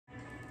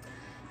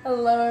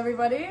Hello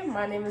everybody,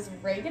 my name is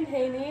Reagan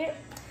Haney.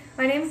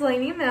 My name is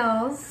Lainey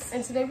Mills.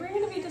 And today we're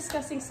going to be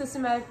discussing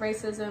systematic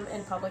racism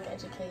in public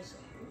education.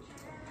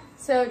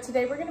 So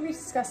today we're going to be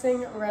discussing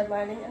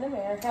redlining in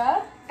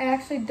America. I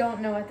actually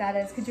don't know what that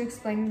is. Could you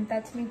explain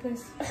that to me,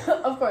 please?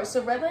 Of course.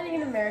 So redlining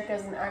in America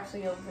is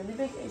actually a really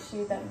big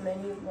issue that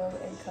many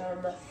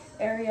low-income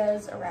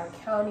areas around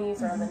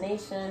counties around the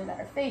nation that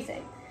are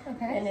facing.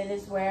 Okay. And it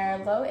is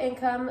where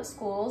low-income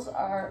schools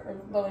or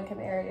low-income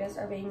areas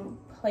are being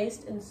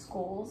placed in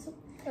schools.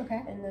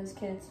 Okay. And those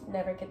kids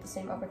never get the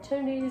same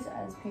opportunities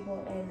as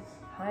people in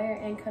higher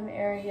income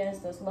areas.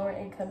 Those lower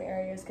income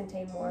areas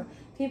contain more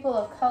people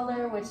of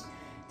color, which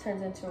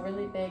turns into a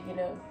really big,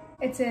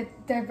 It's a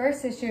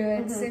diverse issue.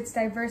 It's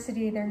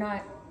diversity.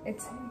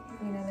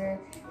 They're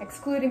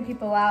excluding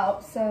people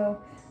out. So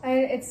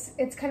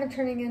it's kind of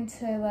turning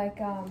into like,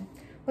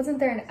 wasn't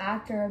there an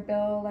act or a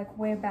bill like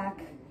way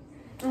back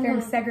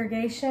during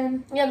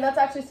segregation? Yeah, and that's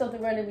actually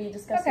something we're going to be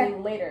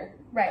discussing later.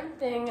 Right. One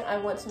thing I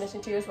want to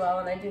mention to you as well,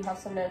 and I do have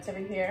some notes over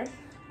here.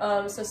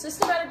 So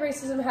systematic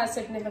racism has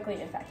significantly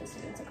impacted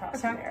students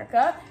across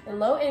America in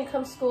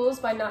low-income schools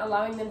by not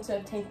allowing them to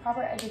obtain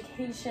proper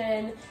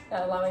education,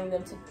 not allowing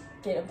them to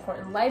get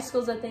important life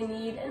skills that they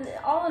need, and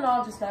all in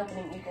all, just not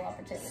getting equal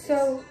opportunities.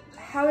 So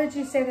how did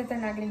you say that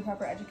they're not getting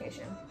proper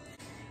education?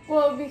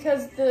 Well,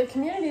 because the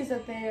communities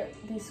that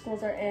these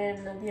schools are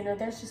in,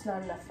 there's just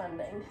not enough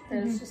funding.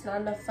 There's just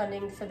not enough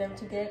funding for them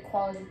to get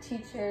quality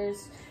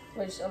teachers,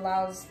 which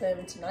allows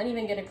them to not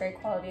even get a great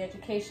quality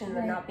education.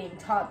 They're not being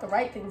taught the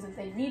right things that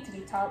they need to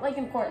be taught, like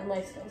important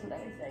life skills and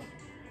everything.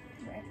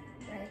 Right.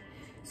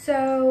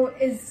 So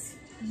is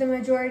the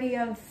majority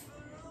of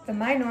the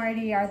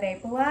minority, are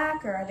they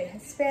Black or are they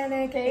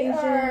Hispanic, They Asian?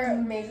 are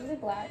majorly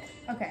Black.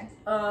 Okay.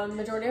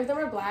 Majority of them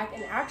are Black,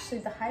 and actually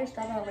the highest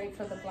dropout rate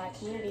for the Black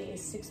community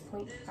is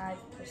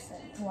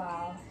 6.5%.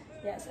 Wow.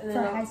 Yes. And For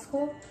then high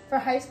school? For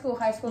high school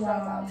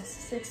dropouts,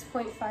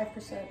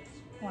 6.5%.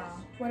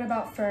 Wow. What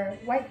about for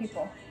white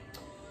people?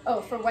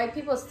 Oh, for white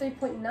people, it's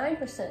 3.9%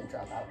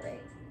 dropout rate.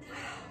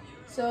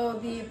 So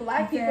the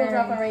Black people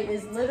dropout rate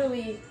is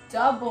literally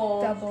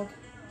doubled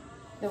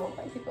than what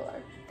white people are.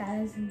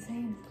 That is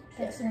insane.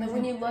 Yes, and then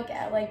when you look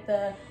at like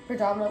the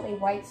predominantly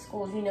white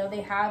schools,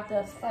 they have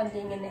the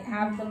funding and they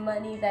have the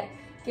money that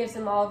gives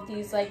them all of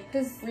these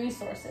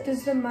resources.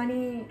 Does the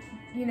money,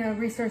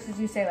 resources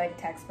you say like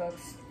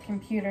textbooks,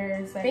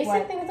 computers, like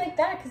basic things like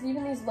that, because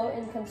even these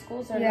low-income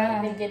schools are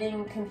not even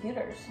getting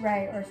computers.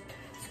 Right, or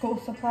school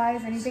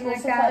supplies, anything School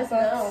like supplies,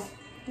 that.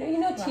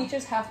 No.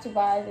 Teachers have to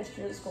buy their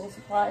students school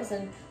supplies,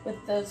 and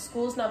with the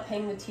schools not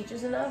paying the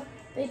teachers enough,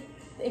 they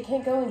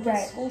can't go and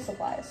get school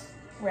supplies.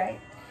 Right.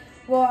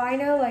 Well, I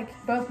know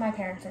both my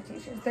parents are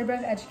teachers. They're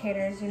both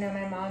educators.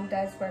 My mom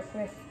does work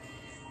with,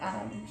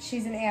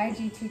 she's an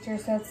AIG teacher,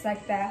 so it's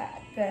like the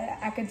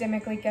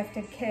academically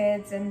gifted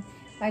kids, and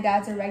my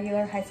dad's a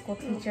regular high school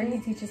teacher. He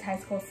teaches high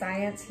school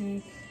science,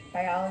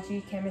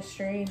 biology,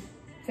 chemistry,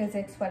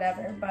 physics,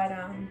 whatever. But,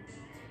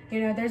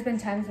 there's been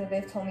times where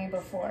they've told me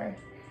before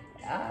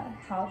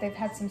how they've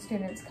had some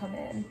students come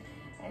in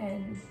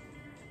and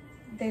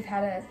they've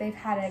had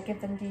to give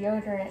them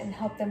deodorant and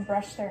help them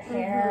brush their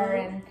hair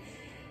and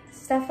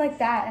stuff like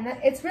that. And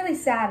it's really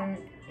sad, and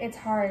it's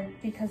hard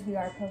because we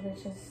are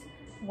privileged as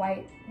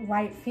white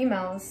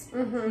females.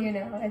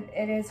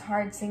 It is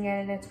hard seeing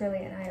it, and it's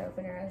really an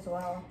eye-opener as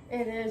well.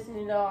 It is.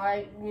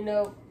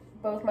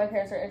 Both my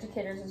parents are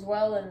educators as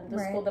well, and the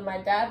school that my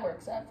dad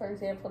works at, for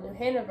example, New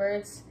Hanover,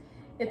 it's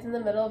in the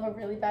middle of a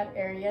really bad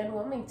area in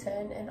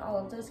Wilmington, and all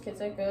of those kids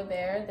that go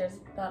there, there's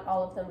not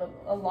all of them, but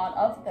a lot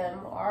of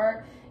them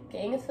are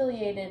gang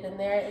affiliated, and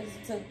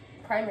it's a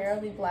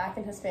primarily Black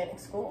and Hispanic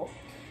school.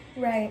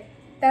 Right.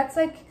 That's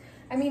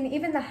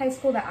even the high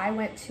school that I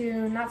went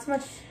to, not so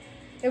much,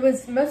 it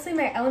was mostly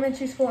my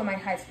elementary school and my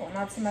high school,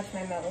 not so much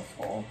my middle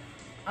school.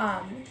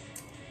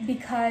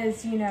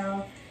 Because,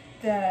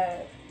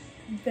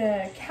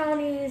 the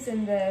counties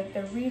and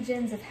the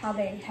regions of how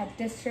they had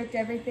district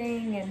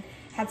everything and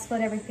had split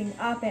everything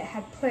up, it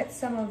had put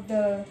some of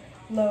the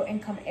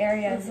low-income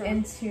areas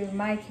into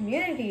my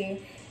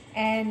community.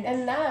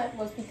 And that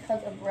was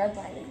because of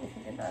redlining, if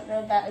you did not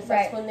know that.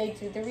 That's when they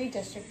do the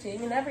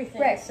redistricting and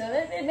everything. Right. So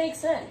it makes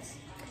sense.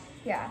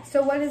 Yeah.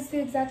 So what is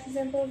the exact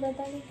example of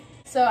redlining?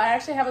 So I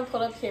actually have it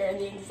pulled up here, and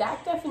the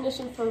exact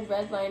definition for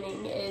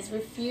redlining is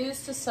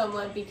refuse to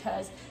someone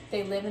because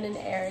they live in an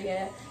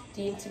area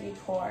deemed to be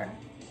poor,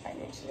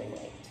 financially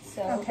linked.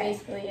 So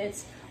basically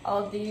it's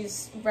all of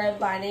these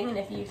redlining, and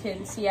if you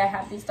can see, I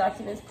have these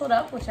documents pulled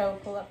up, which I will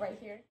pull up right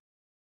here.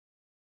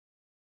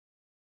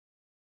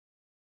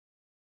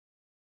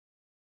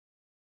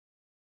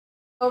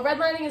 Well,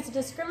 redlining is a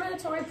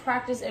discriminatory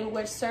practice in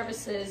which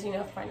services,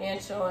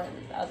 financial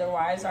and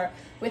otherwise, are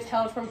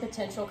withheld from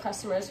potential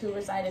customers who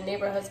reside in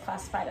neighborhoods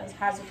classified as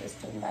hazardous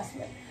to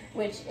investment,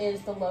 which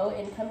is the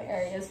low-income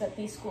areas that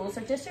these schools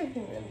are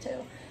distributing them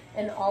to.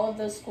 And all of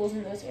those schools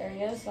in those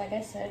areas, like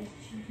I said,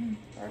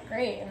 are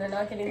great, and they're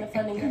not getting the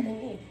funding that they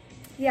need.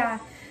 Yeah.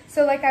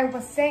 So like I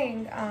was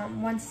saying,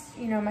 once,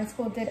 my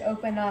school did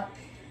open up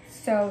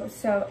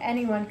so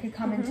anyone could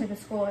come into the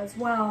school as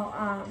well.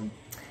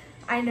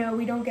 I know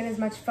we don't get as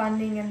much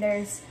funding, and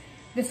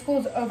the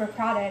school's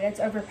overcrowded, it's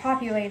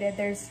overpopulated,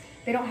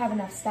 they don't have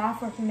enough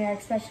staff working there,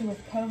 especially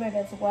with COVID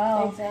as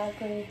well.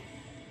 Exactly.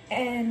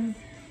 And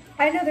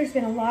I know there's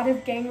been a lot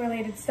of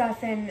gang-related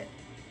stuff, and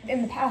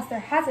in the past there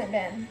hasn't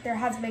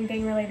been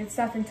gang-related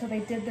stuff until they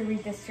did the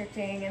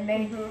redistricting, and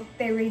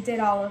they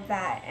redid all of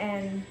that,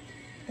 and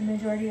the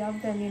majority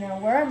of them,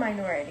 were a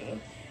minority.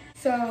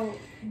 So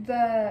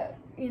the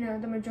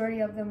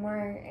majority of them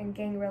were in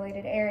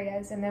gang-related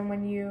areas, and then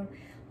when you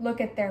look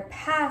at their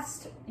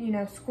past,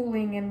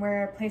 schooling and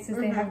where places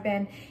they have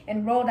been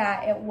enrolled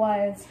at, it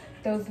was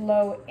those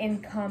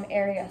low-income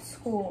area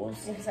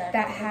schools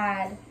that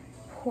had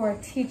poor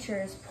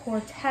teachers, poor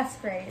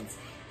test grades.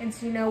 And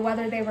so,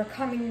 whether they were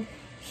coming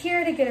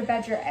here to get a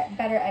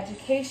better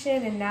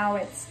education, and now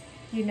it's,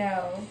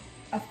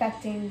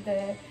 affecting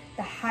the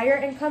higher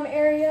income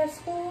area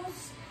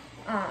schools.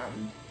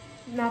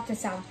 Not to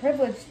sound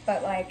privileged,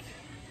 but like,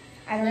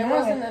 I don't know. There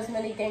wasn't as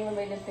many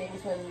gang-related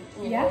things when,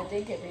 it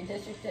did get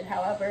redistricted.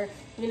 However,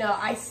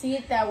 I see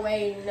it that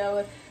way,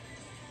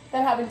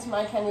 that happened to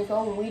my county as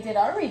well. When we did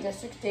our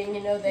redistricting,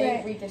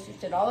 they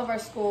redistricted all of our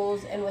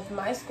schools, and with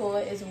my school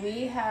is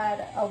we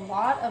had a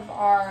lot of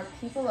our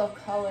people of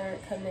color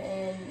come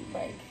in,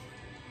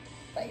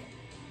 like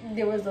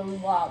there was a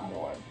lot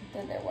more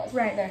than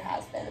there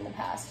has been in the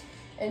past.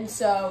 And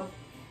so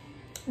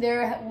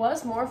there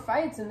was more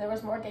fights and there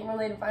was more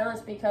gang-related violence,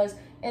 because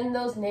in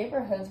those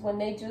neighborhoods, when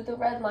they do the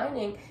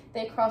redlining,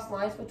 they cross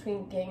lines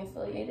between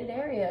gang-affiliated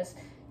areas.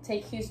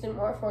 Take Houston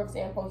Moore, for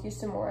example.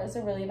 Houston Moore is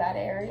a really bad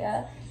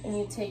area, and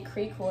you take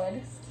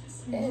Creekwood,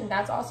 and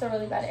that's also a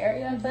really bad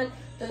area, but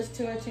those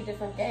two are two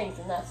different gangs,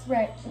 and that's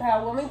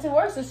how Wilmington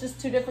works. It's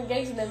just two different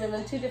gangs, and they live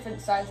on two different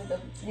sides of the,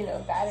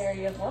 bad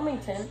area of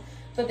Wilmington,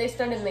 but they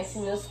started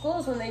mixing those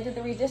schools when they did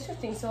the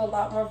redistricting, so a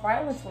lot more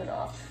violence went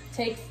off.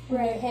 Take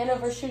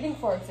Hanover shooting,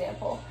 for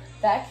example.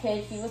 That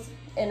kid, he was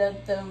in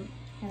the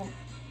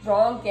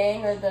wrong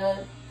gang, or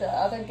the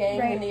other gang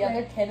than the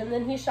other kid, and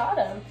then he shot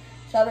him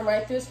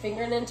right through his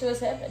finger and into his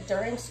hip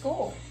during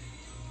school.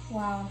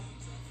 Wow.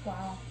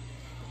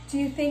 Do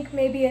you think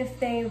maybe if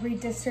they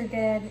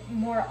redistricted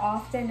more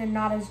often and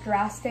not as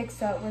drastic,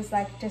 so it was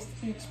like just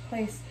each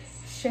place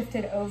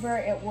shifted over,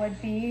 it would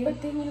be?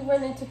 But then you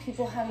run into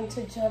people having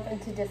to jump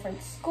into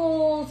different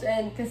schools,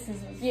 and this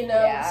is,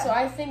 so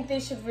I think they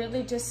should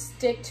really just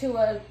stick to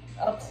a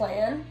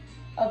plan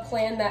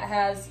that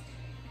has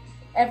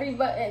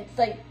everybody,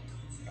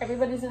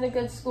 everybody's in a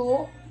good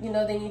school.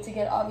 They need to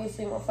get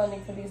obviously more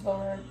funding for these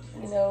lower,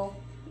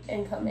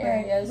 income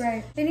areas.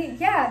 Right. They need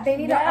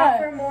to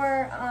offer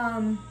more,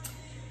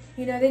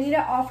 they need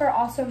to offer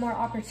also more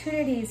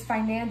opportunities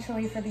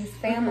financially for these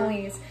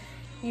families.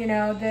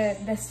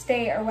 The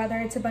state, or whether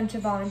it's a bunch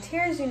of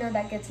volunteers,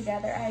 that get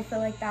together. I feel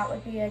like that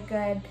would be a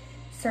good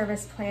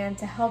service plan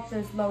to help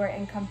those lower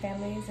income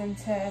families, and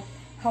to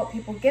help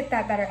people get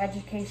that better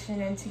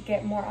education, and to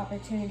get more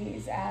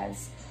opportunities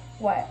as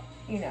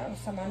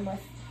someone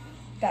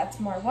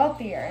that's more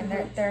wealthier, and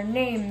their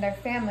name, their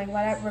family,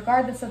 whatever,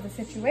 regardless of the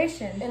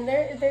situation. And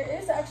there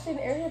is actually an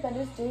area that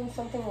is doing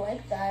something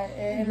like that,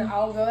 and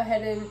I'll go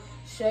ahead and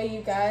show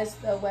you guys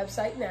the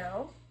website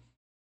now.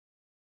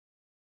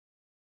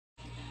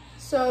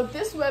 So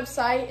this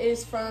website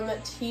is from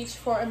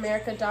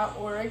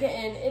teachforamerica.org,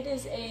 and it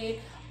is a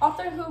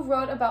author who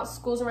wrote about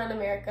schools around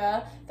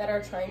America that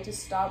are trying to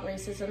stop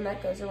racism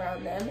that goes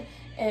around them.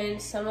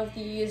 And some of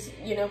these,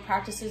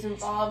 practices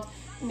involved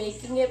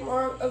making it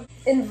more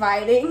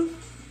inviting,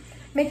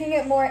 making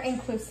it more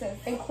inclusive.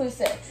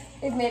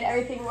 They've made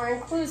everything more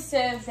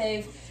inclusive.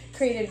 They've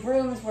created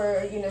rooms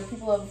where,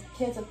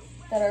 kids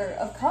that are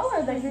of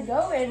color, they can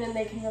go in and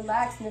they can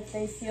relax, and if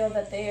they feel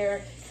that they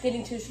are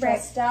getting too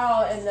stressed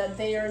out, and that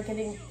they are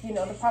getting,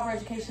 the proper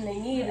education they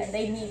need, and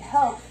they need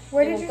help,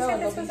 where did you say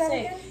this was at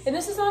again? And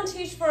this is on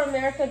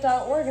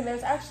teachforamerica.org, and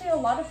there's actually a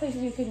lot of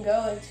places you can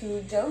go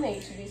to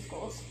donate to these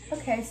schools.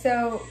 Okay,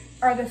 so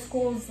are the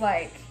schools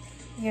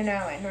in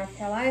North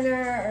Carolina,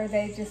 or are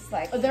they just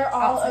they're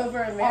all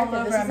over America. All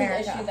over this is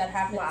America. An issue that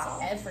happens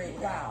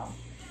everywhere. Wow.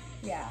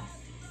 Yeah.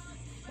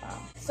 Wow.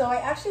 So I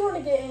actually want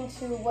to get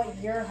into what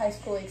your high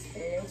school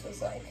experience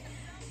was like.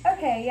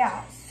 Okay,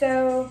 yeah.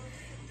 So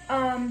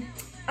I'm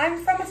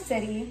from a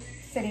city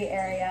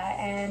area,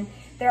 and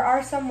there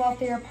are some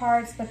wealthier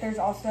parts, but there's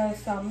also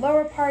some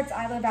lower parts.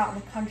 I live out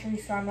in the country,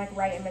 so I'm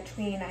right in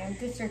between. I am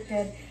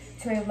districted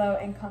to a low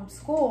income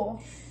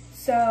school.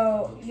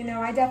 So,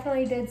 I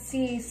definitely did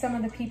see some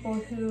of the people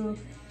who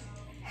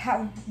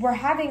were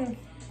having,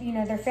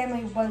 their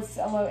family was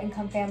a low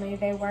income family.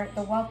 They weren't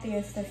the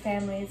wealthiest of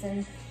families,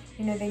 and,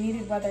 they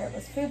needed, whether it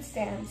was food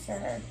stamps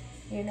or,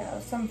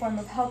 some form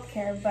of health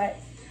care. But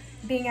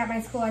being at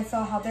my school, I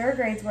saw how their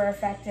grades were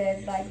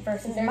affected,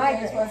 versus my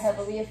grades. Their grades were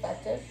heavily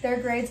affected. Their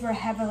grades were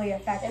heavily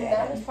affected. And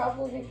that is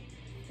probably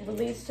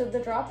leads to the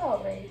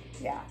dropout rate.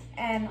 Yeah.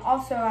 And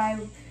also,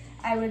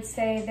 I would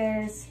say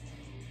there's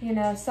you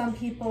know, some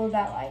people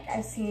that, like,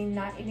 I've seen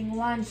not eating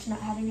lunch, not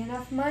having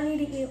enough money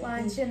to eat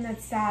lunch, and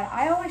that's sad.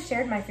 I always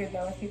shared my food,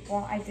 though, with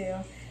people. I do.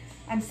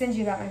 I'm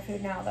stingy about my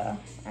food now, though.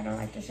 I don't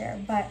like to share,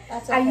 but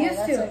that's okay, I used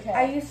that's to. okay.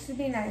 I used to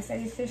be nice. I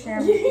used to share,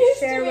 You used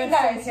share to be with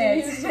nice. my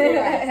kids. You used to be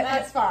nice.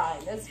 That's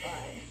fine. That's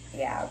fine.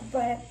 Yeah,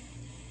 but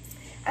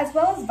as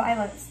well as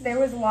violence, there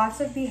was lots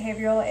of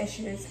behavioral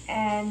issues,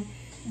 and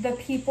the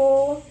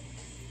people,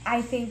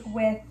 I think,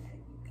 with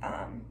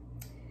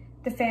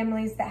the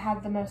families that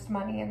had the most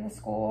money in the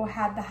school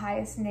had the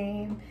highest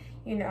name,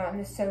 you know, on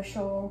the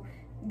social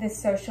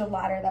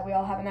ladder that we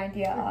all have an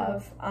idea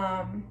of.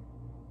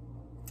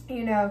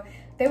 You know,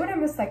 they would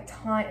almost like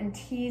taunt and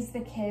tease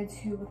the kids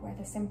who would wear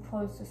the same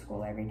clothes to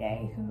school every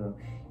day, who,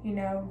 you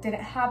know,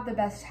 didn't have the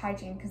best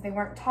hygiene because they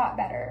weren't taught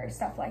better or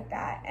stuff like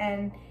that.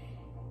 And,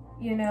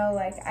 you know,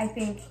 like, I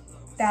think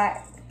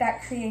that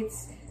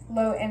creates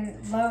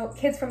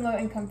kids from low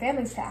income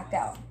families to act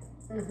out.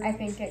 I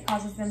think it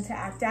causes them to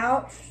act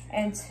out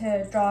and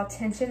to draw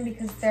attention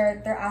because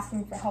they're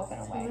asking for help in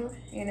a way,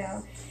 you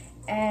know.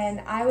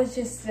 And I was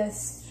just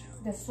this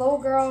little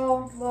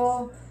girl,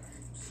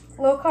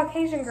 little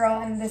Caucasian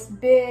girl in this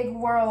big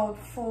world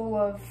full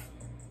of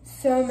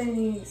so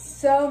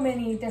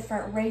many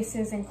different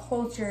races and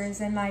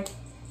cultures, and, like,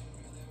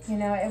 you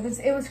know, it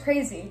was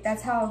crazy.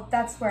 That's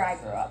where I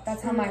grew up.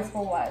 That's how my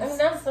school was. I mean,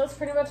 that's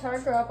pretty much how I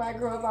grew up. I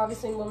grew up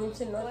obviously in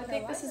Wilmington, North Carolina. I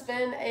think this has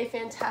been a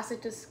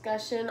fantastic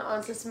discussion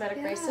on systematic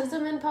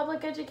racism in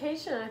public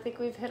education. I think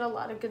we've hit a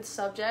lot of good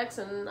subjects,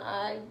 and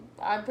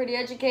I'm pretty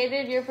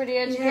educated. You're pretty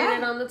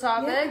educated on the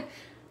topic. Yeah.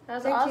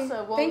 That's awesome.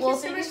 Thank you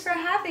so much for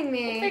having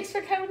me. Well, thanks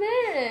for coming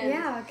in.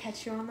 Yeah, I'll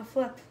catch you on the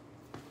flip.